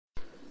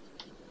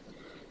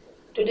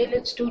Today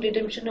let's do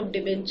redemption of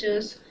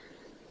debentures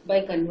by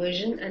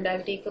conversion, and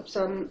I'll take up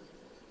some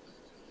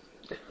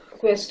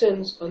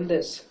questions on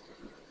this.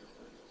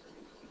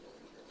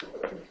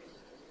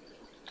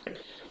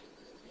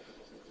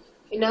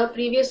 In our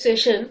previous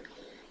session,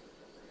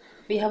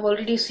 we have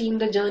already seen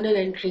the journal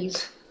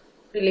entries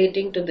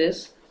relating to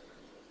this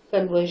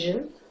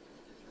conversion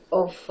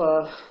of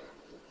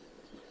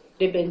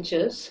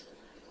debentures,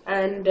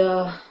 and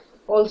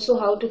also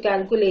how to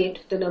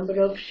calculate the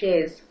number of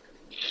shares.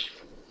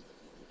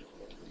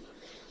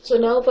 So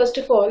now first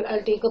of all,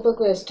 I'll take up a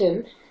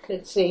question.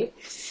 Let's say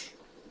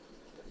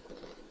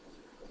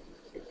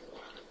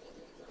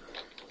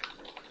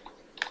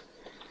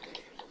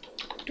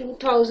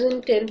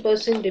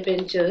 10%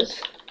 debentures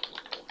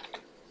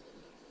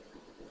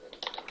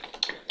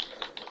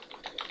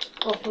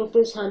of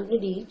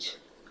 ₹100 each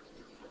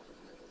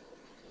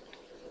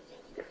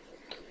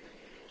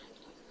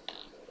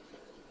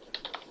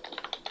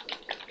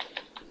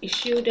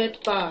issued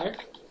at par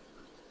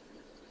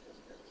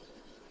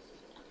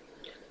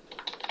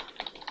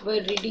were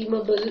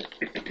redeemable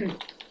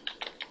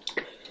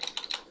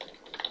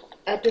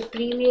at a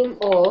premium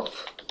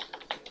of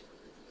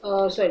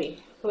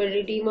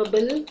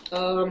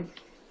redeemable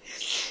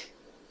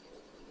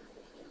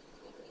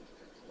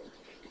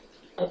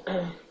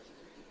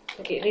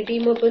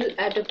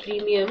at a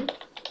premium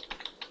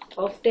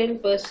of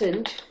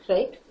 10%,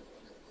 right,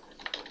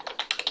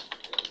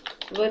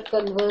 were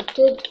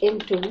converted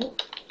into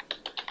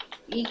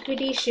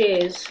equity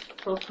shares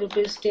of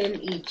 ₹10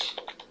 each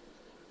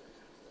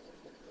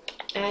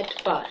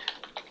at par,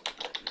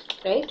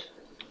 right?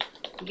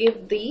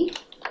 Give the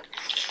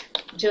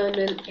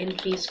journal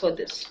entries for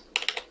this.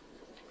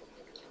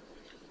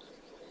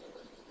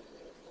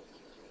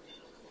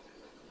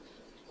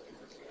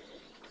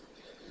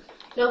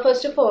 Now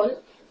first of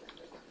all,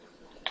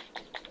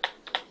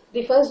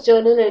 the first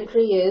journal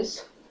entry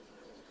is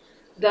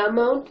the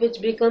amount which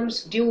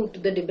becomes due to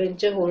the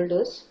debenture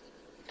holders.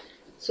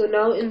 So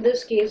now in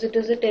this case it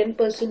is a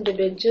 10%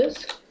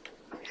 debentures.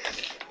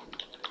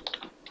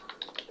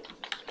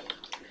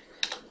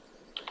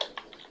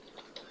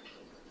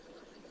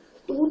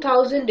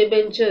 ₹2,000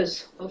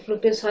 debentures of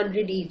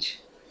 ₹100 each.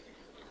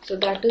 So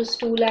that is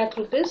 2 lakh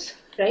rupees,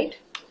 right?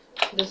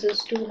 This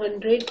is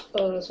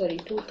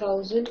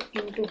 2,000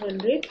 into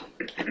 100.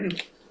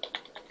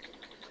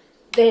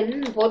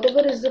 Then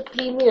whatever is the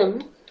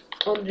premium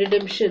on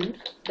redemption,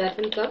 that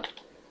will come.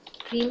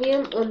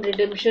 Premium on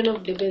redemption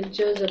of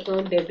debentures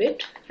account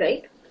debit,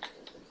 right?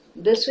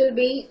 This will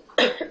be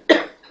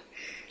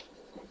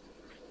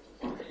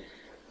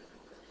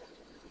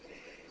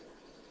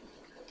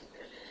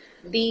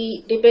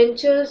the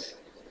debentures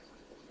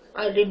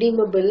are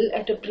redeemable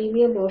at a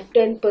premium of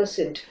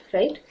 10%,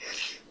 right?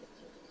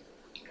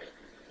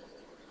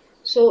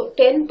 So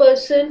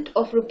 10%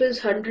 of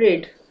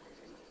 ₹100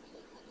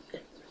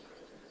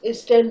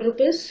 is 10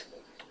 rupees.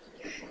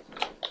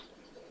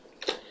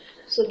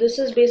 So this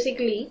is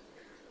basically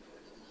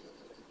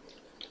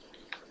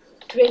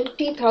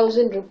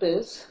 20,000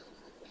 rupees,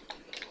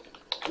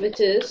 which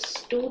is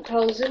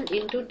 2,000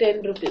 into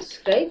 10 rupees,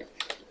 right?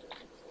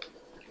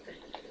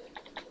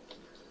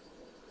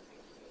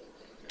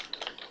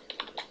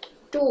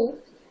 To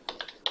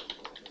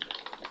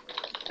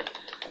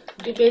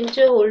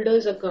debenture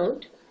holders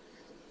account,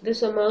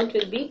 this amount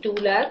will be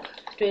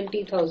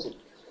 2,20,000.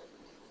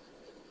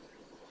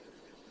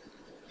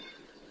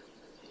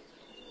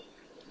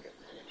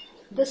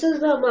 This is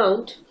the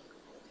amount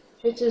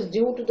which is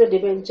due to the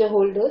debenture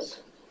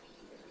holders.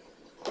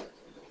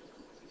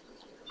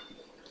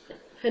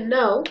 And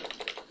now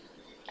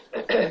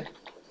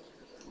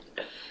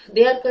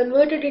they are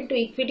converted into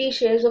equity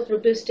shares of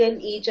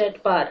 ₹10 each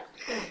at par.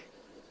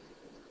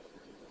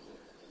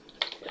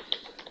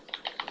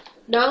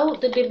 Now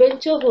the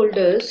debenture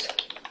holders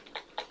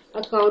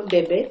account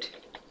debit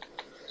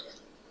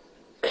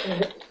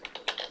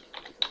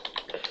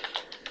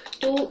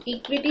to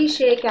equity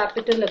share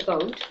capital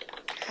account.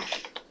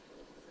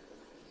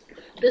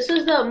 This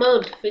is the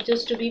amount which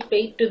is to be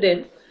paid to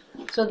them.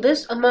 So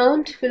this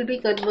amount will be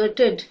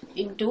converted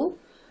into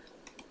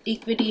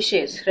equity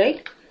shares,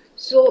 right?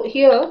 So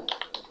here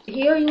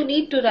you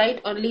need to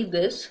write only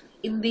this.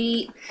 In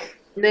the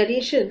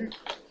narration,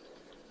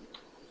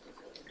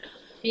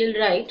 you'll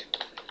write,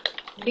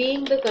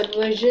 being the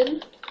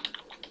conversion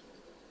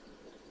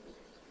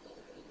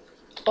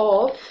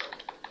of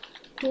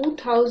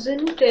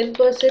 2,000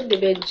 10%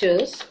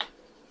 debentures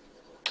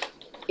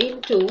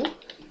into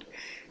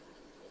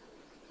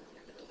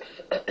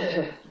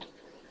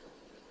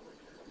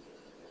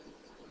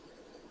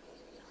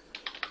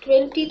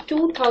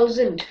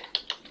 22,000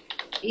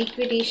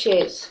 equity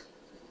shares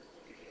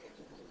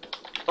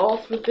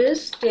of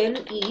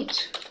 ₹10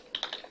 each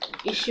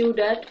issued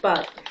at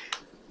par.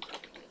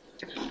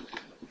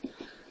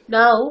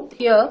 Now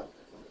here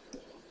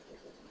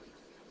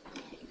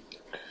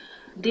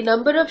the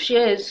number of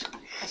shares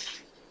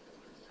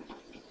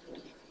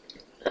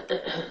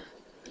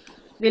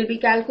will be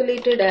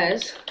calculated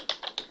as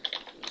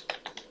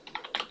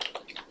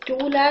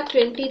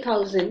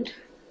 2,20,000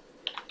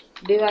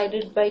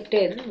 divided by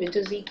 10, which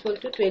is equal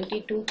to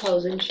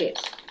 22,000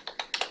 shares,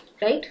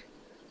 right?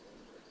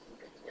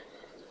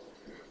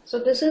 So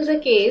this is a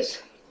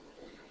case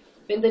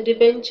when the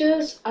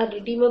debentures are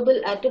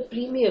redeemable at a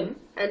premium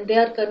and they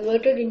are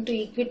converted into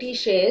equity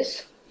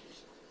shares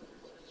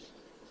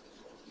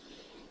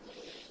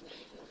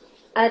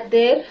at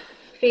their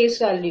face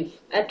value,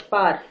 at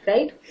par,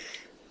 right?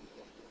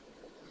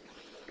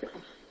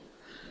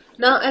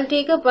 Now I'll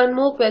take up one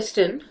more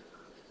question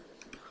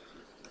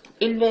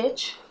in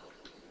which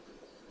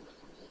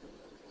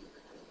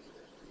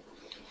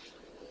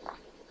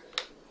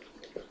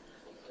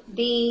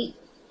the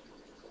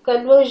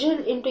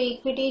conversion into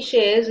equity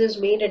shares is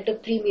made at a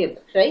premium,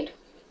 right?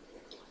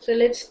 So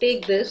let's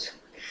take this.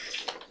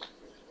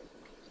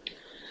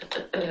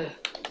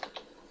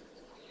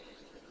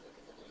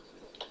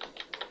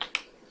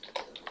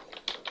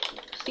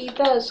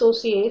 Sita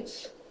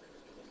Associates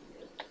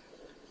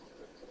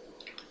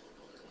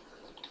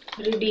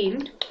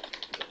redeemed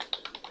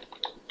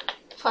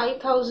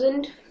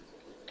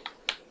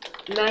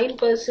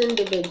 5,009%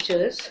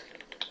 debentures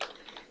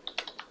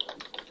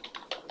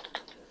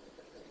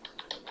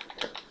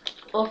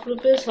of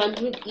rupees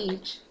 100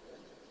 each.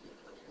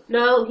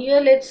 Now here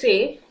let's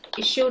say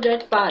issued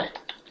at par,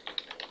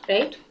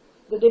 right?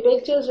 The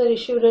debentures are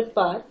issued at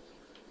par.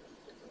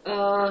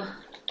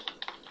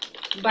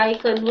 By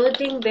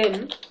converting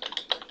them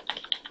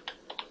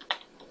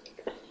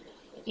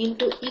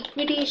into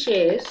equity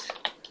shares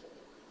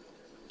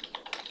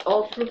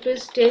of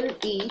rupees 10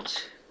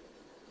 each,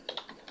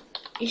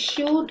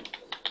 issued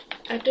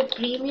at a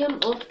premium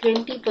of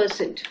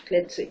 20%,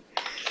 let's say,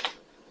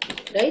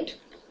 right?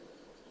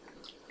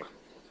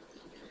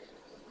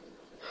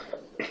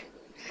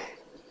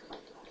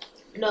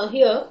 Now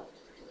here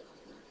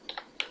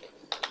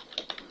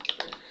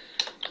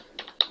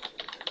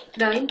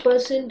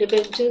 9%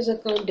 debentures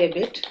account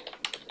debit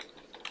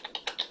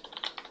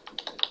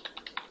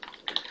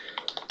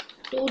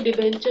to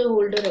debenture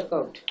holder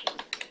account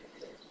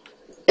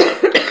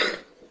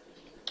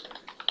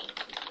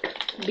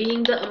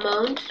being the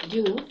amount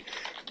due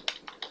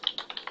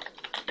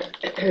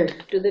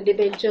to the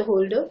debenture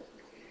holder.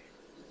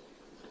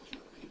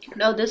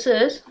 Now this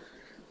is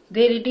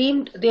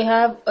they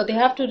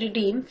have to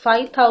redeem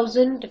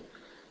 5,000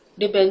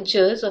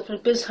 debentures of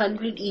rupees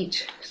 100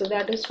 each, so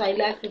that is 5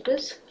 lakh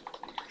rupees.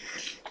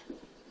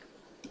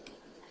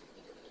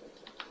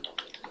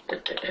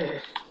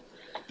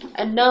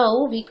 And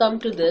now we come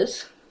to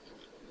this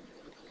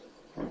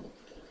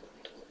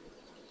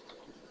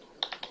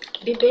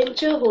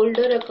debenture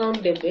holder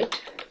account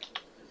debit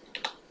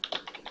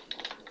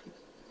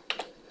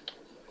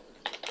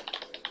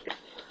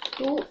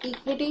to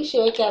equity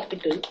share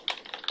capital,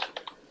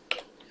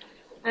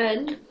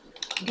 and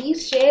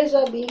these shares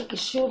are being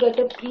issued at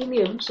a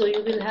premium, so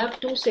you will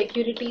have two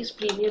securities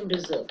premium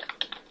reserve.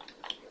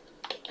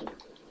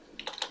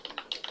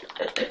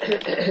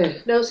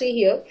 Now see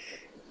here,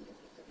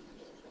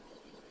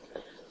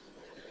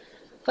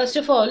 first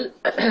of all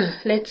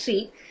let's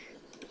see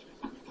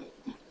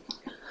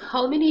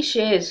how many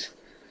shares,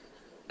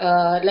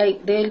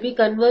 like they will be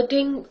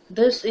converting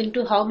this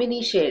into how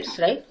many shares,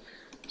 right?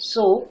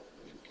 So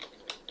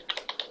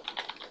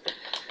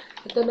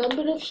the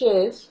number of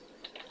shares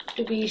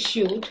to be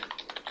issued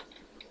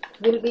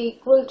will be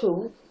equal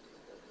to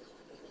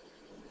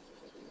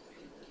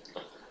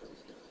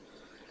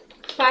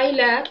 5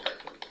 lakh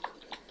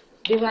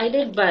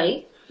divided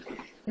by,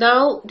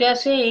 now they are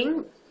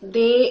saying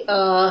they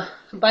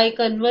by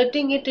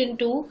converting it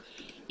into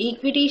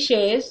equity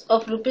shares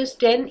of rupees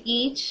 10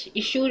 each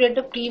issued at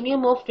a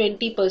premium of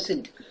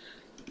 20%.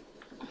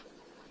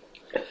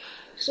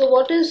 So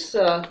what is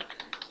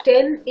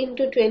 10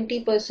 into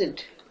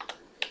 20%?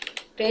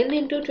 10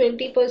 into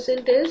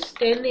 20% is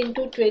 10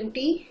 into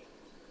 20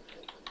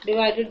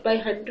 divided by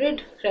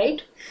 100,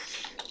 right?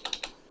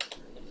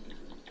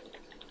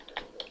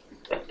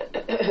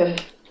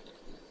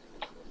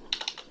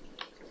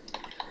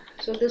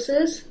 So this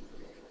is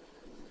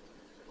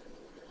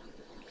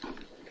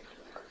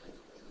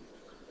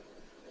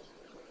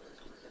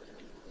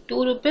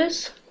 2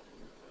 rupees,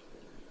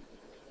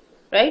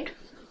 right?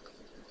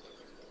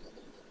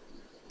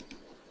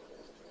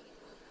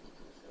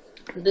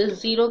 This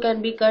 0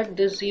 can be cut,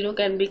 this 0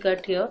 can be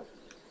cut here,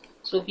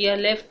 so we are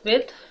left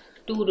with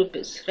 2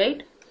 rupees,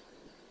 right?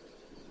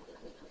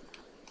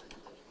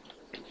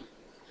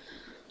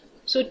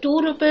 So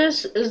 2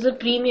 rupees is the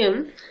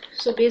premium,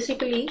 so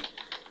basically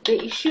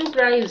the issue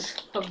price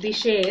of the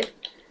share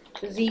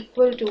is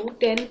equal to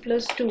 10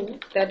 plus 2,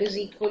 that is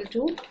equal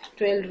to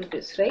 12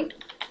 rupees, right?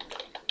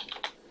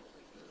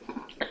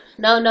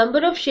 Now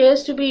number of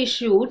shares to be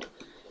issued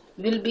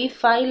will be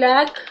 5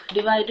 lakh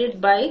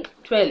divided by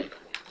 12.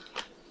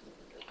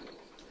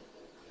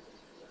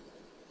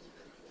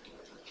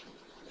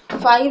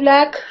 5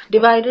 lakh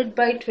divided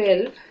by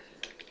 12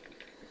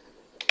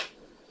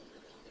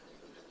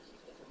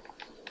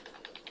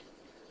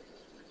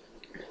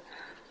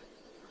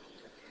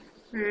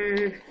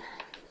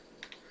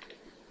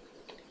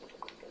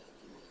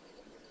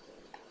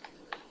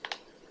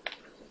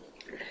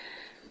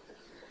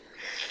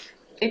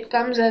 it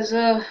comes as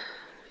a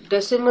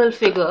decimal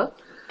figure.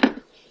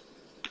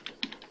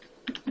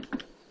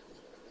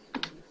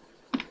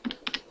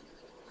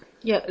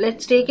 Yeah,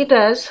 let's take it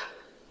as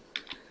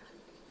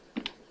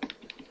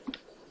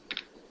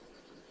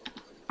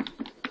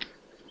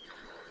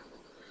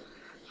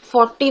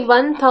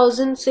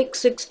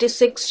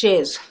 41,666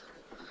 shares.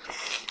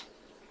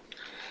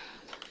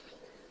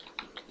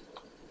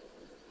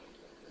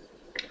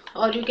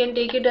 Or you can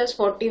take it as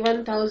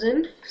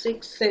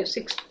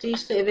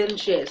 41,667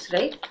 shares,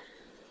 right?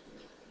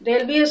 There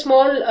will be a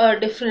small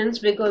difference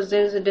because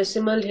there is a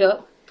decimal here.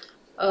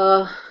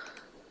 Now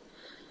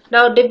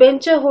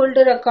debenture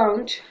holder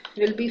account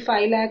will be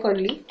 5 lakh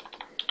only.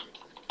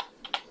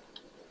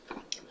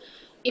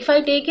 If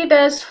I take it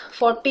as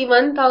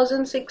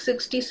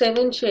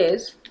 41,667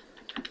 shares,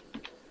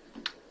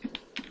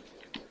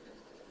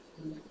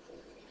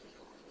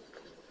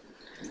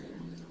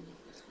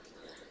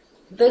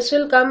 this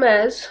will come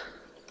as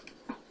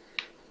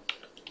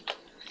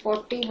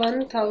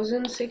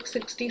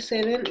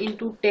 41,667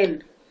 into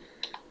 10.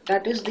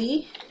 That is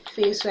the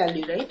face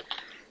value, right?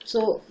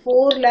 So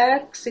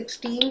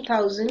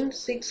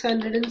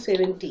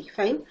 4,16,670.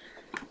 Fine.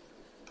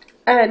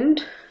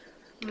 And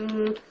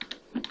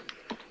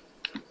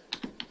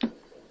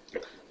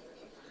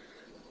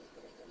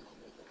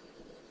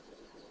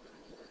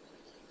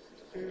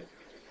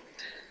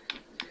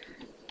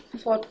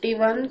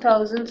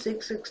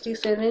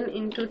 41,667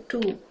 into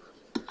 2.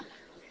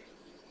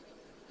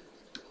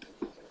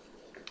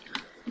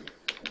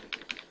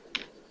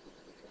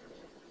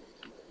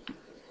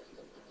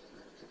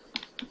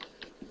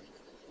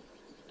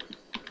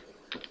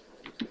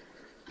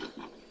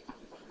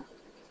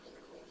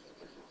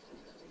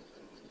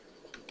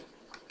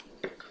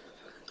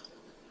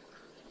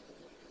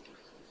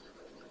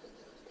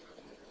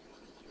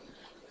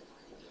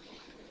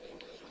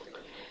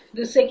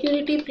 The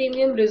security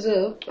premium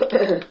reserve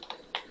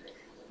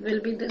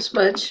will be this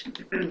much.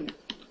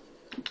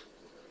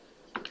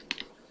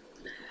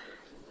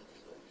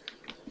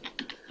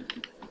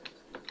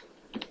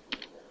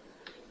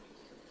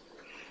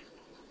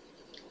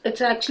 It's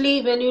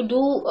actually, when you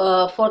do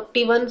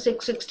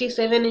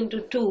 41,667 into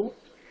 2,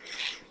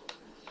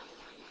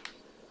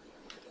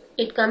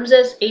 it comes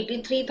as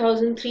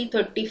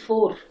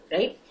 83,334,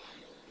 right?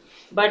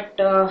 But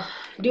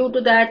due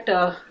to that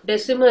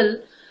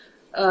decimal,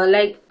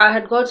 like I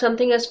had got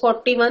something as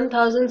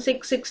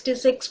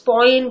 41,666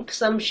 point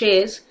some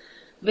shares,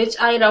 which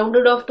I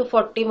rounded off to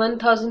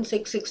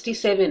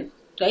 41,667,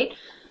 right?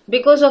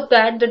 Because of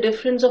that, the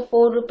difference of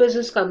 4 rupees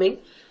is coming.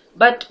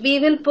 But we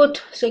will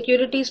put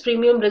securities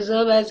premium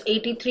reserve as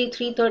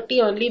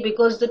 83,330 only,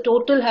 because the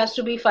total has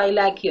to be 5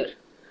 lakh here,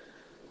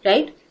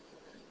 right?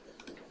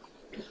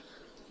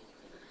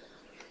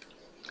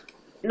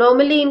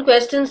 Normally in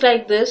questions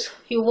like this,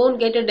 you won't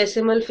get a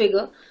decimal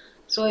figure,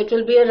 so it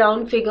will be a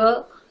round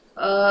figure.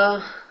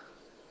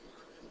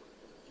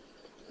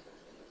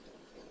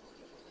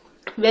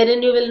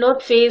 Wherein you will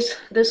not face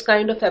this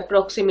kind of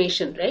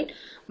approximation, right?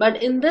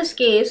 But in this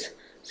case,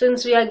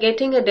 since we are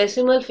getting a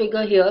decimal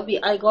figure here,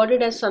 I got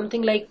it as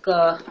something like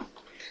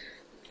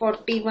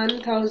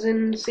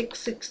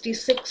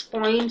 41,666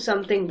 point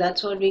something.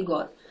 That's what we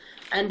got.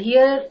 And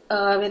here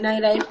when I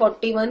write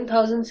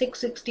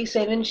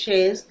 41,667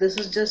 shares, this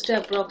is just an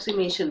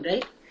approximation,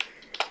 right?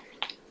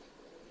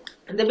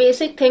 The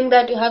basic thing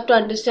that you have to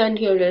understand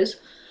here is,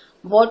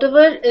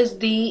 whatever is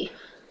the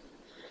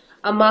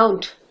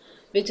amount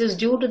which is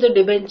due to the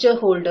debenture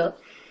holder,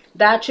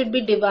 that should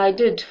be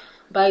divided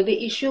by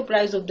the issue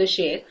price of the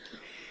share.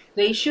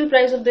 The issue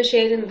price of the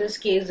share in this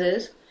case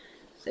is,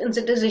 since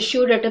it is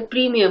issued at a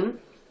premium,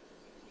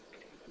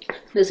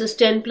 this is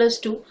 10 plus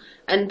 2,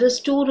 and this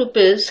 2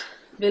 rupees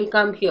will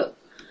come here,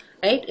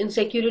 right, in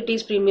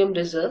securities premium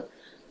reserve,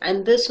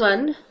 and this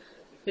one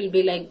will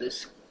be like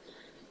this,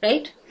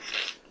 right?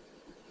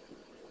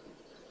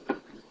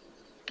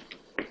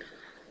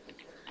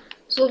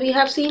 So we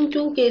have seen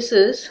two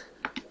cases.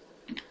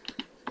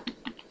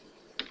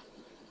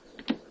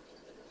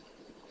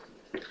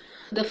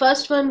 The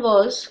first one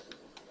was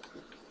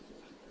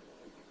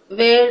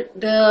where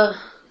the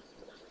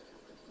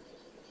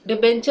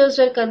debentures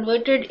were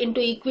converted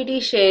into equity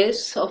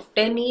shares of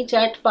 10 each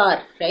at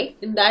par, right?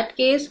 In that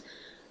case,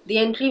 the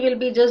entry will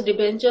be just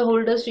debenture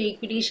holders to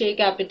equity share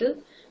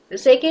capital. The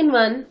second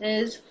one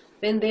is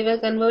when they were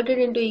converted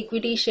into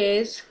equity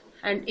shares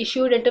and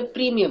issued at a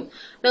premium.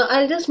 Now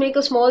I'll just make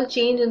a small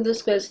change in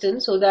this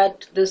question so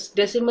that this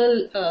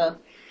decimal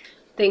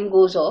thing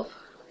goes off.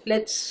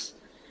 Let's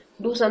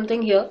do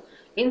something here.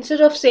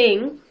 Instead of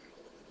saying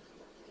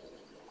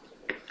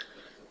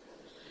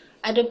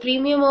at a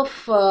premium of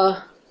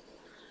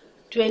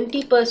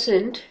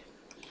 20%,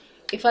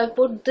 if I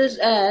put this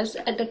as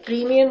at a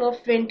premium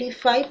of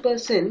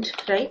 25%,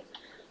 right?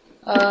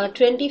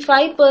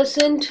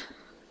 25%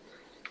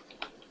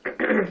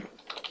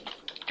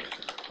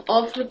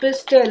 of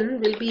rupees 10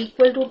 will be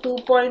equal to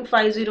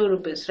 2.50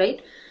 rupees,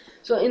 right?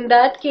 So in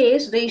that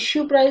case, the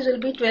issue price will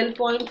be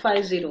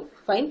 12.50.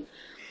 Fine.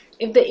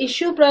 If the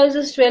issue price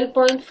is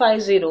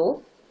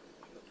 12.50,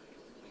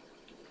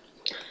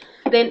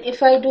 then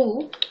if I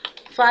do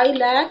 5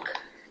 lakh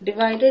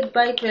divided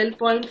by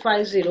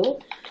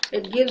 12.50,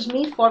 it gives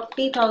me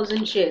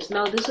 40,000 shares.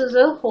 Now this is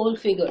a whole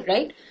figure,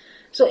 right?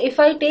 So if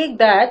I take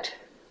that,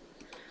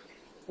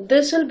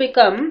 this will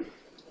become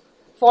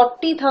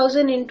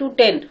 40,000 into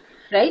 10,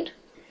 right?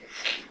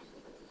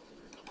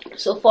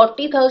 So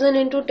 40,000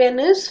 into 10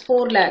 is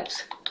 4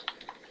 lakhs.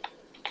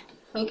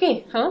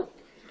 Okay,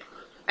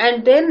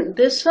 and then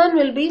this one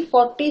will be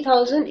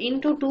 40,000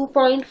 into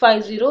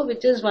 2.50,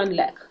 which is 1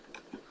 lakh.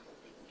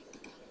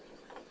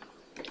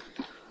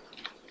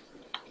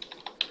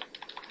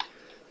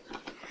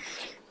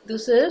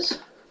 This is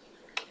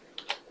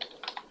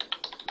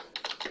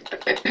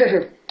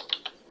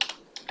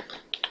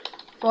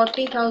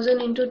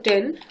 40,000 into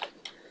 10,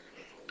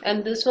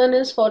 and this one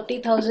is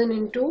 40,000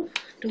 into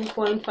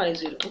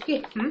 2.50.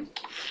 Okay.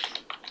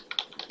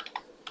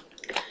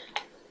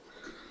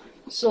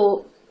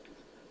 So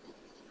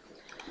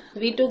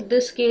we took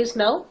this case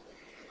now,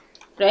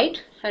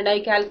 right? And I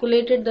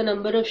calculated the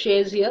number of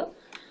shares here,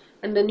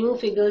 and the new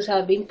figures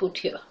have been put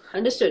here.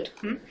 Understood?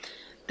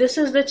 This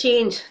is the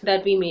change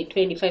that we made,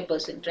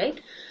 25%,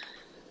 right?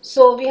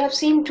 So we have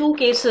seen two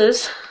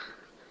cases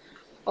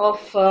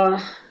of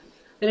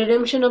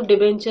redemption of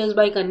debentures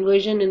by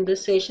conversion in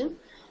this session.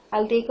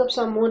 I'll take up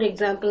some more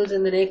examples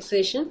in the next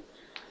session.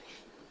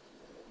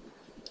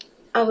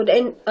 I would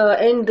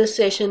end this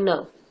session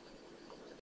now.